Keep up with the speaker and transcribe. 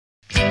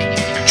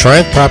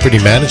Triumph Property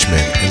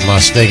Management in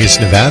Las Vegas,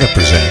 Nevada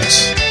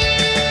presents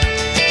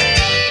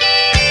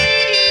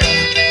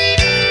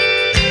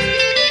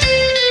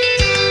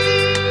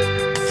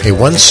a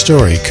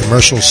one-story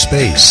commercial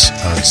space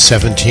on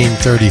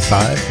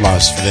 1735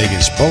 Las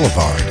Vegas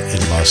Boulevard in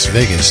Las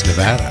Vegas,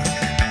 Nevada.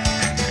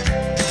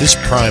 This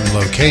prime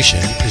location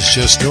is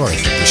just north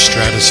of the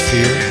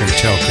Stratosphere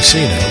Hotel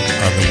Casino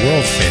on the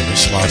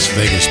world-famous Las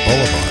Vegas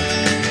Boulevard.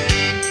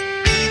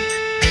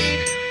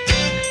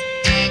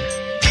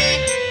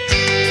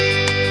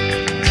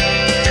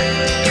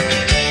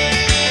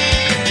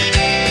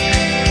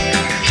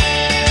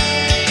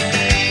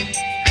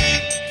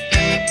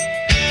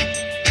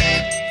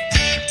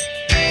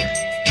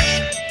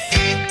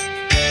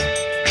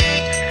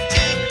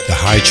 The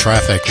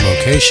high-traffic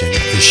location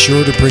is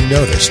sure to bring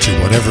notice to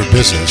whatever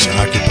business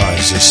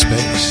occupies this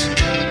space.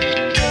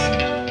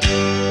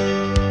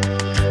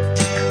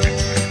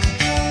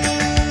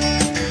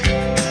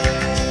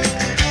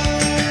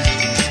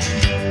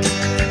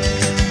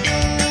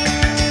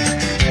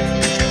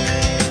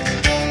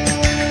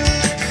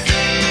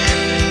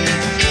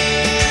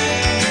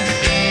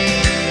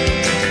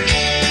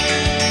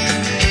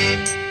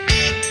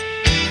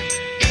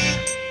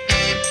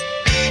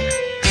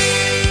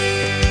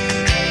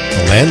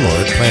 The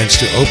landlord plans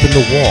to open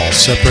the wall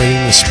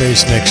separating the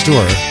space next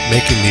door,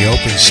 making the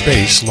open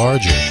space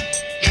larger.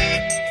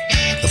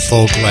 The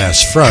full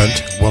glass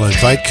front will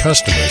invite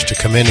customers to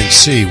come in and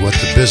see what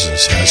the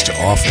business has to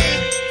offer.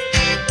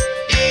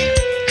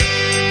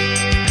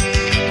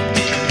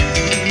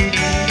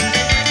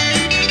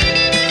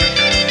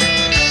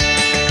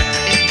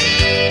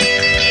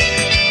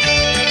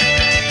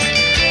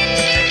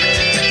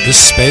 This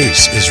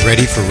space is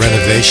ready for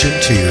renovation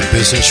to your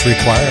business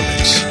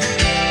requirements.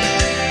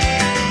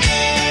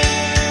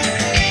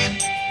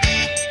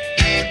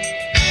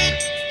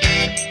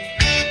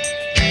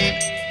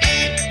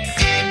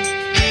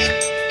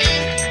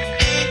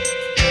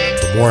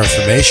 For more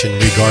information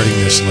regarding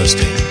this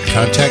listing,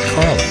 contact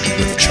Karla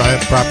with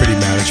Triumph Property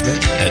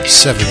Management at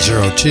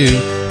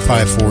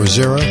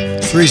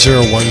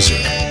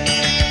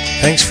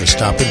 702-540-3010. Thanks for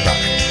stopping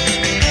by.